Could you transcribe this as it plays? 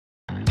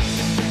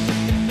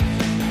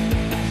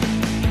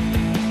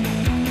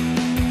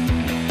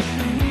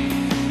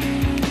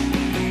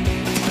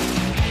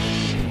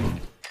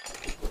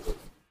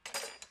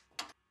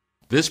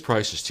This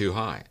price is too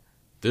high.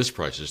 This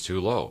price is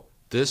too low.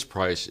 This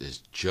price is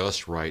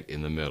just right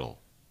in the middle.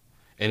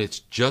 And it's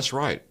just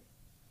right.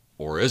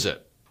 Or is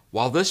it?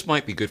 While this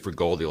might be good for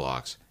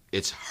Goldilocks,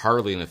 it's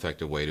hardly an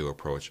effective way to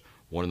approach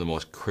one of the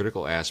most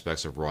critical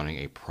aspects of running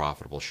a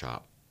profitable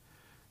shop.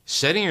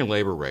 Setting your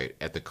labor rate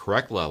at the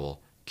correct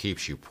level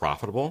keeps you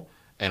profitable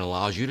and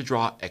allows you to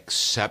draw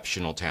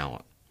exceptional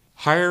talent.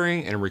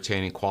 Hiring and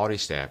retaining quality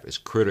staff is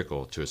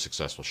critical to a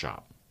successful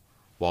shop.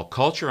 While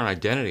culture and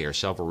identity are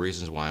several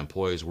reasons why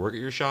employees work at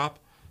your shop,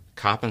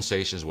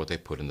 compensation is what they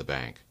put in the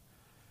bank.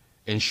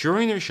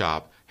 Ensuring their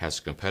shop has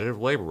a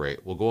competitive labor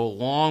rate will go a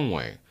long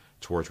way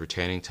towards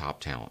retaining top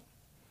talent.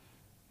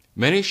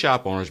 Many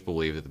shop owners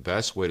believe that the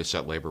best way to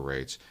set labor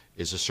rates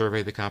is to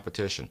survey the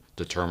competition,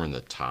 determine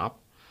the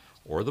top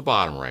or the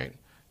bottom rate,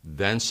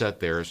 then set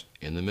theirs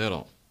in the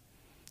middle.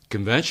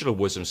 Conventional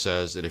wisdom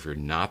says that if you're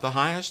not the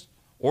highest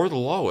or the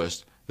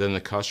lowest, then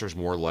the customer is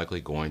more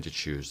likely going to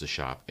choose the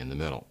shop in the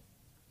middle.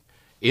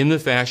 In the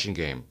fashion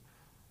game,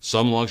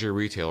 some luxury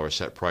retailers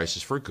set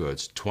prices for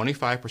goods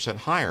 25%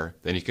 higher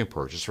than you can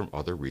purchase from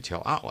other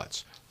retail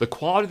outlets. The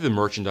quality of the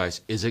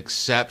merchandise is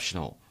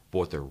exceptional, but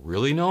what they're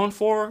really known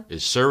for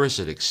is service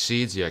that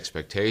exceeds the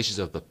expectations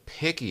of the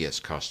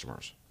pickiest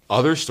customers.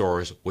 Other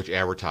stores, which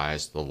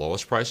advertise the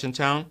lowest price in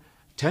town,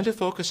 tend to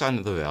focus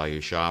on the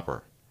value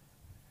shopper.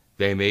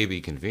 They may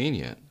be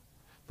convenient,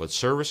 but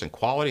service and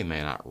quality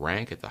may not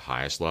rank at the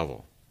highest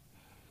level.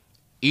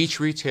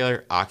 Each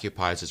retailer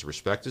occupies its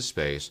respective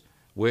space,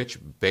 which,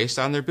 based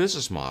on their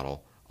business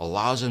model,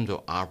 allows them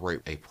to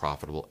operate a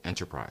profitable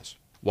enterprise.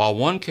 While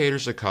one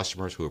caters to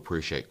customers who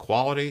appreciate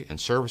quality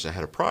and service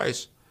ahead of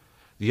price,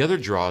 the other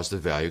draws the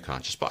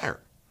value-conscious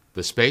buyer.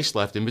 The space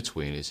left in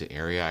between is an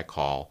area I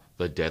call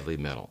the deadly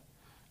middle.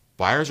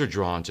 Buyers are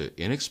drawn to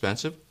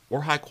inexpensive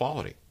or high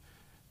quality.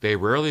 They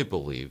rarely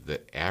believe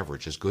that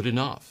average is good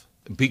enough.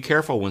 Be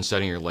careful when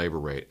setting your labor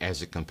rate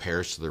as it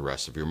compares to the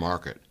rest of your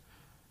market.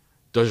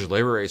 Does your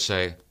labor rate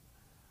say,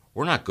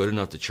 "We're not good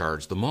enough to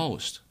charge the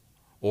most,"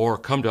 or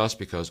 "Come to us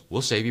because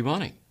we'll save you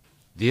money"?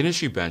 The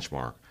industry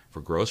benchmark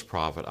for gross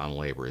profit on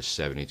labor is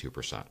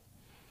 72%.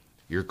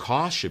 Your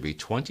cost should be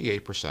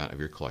 28% of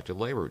your collected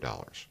labor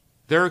dollars.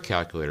 There are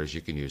calculators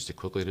you can use to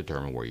quickly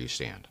determine where you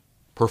stand.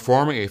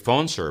 Performing a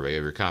phone survey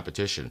of your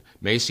competition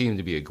may seem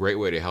to be a great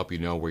way to help you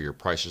know where your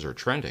prices are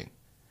trending.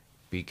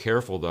 Be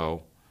careful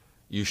though.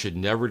 You should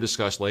never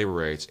discuss labor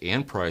rates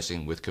and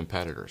pricing with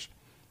competitors.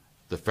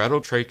 The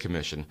Federal Trade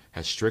Commission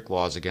has strict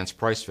laws against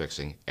price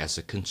fixing, as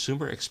the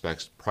consumer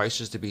expects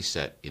prices to be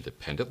set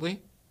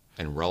independently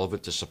and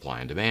relevant to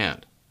supply and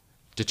demand.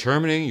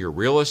 Determining your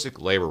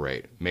realistic labor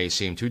rate may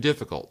seem too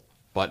difficult,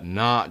 but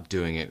not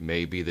doing it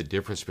may be the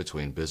difference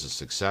between business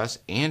success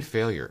and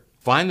failure.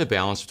 Find the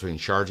balance between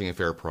charging a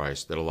fair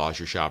price that allows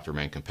your shop to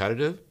remain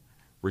competitive,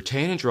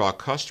 retain and draw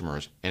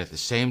customers, and at the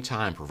same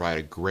time provide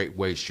a great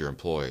wage to your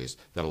employees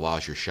that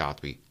allows your shop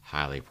to be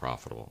highly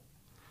profitable.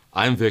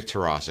 I'm Vic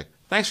Tarasic.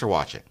 Thanks for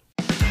watching.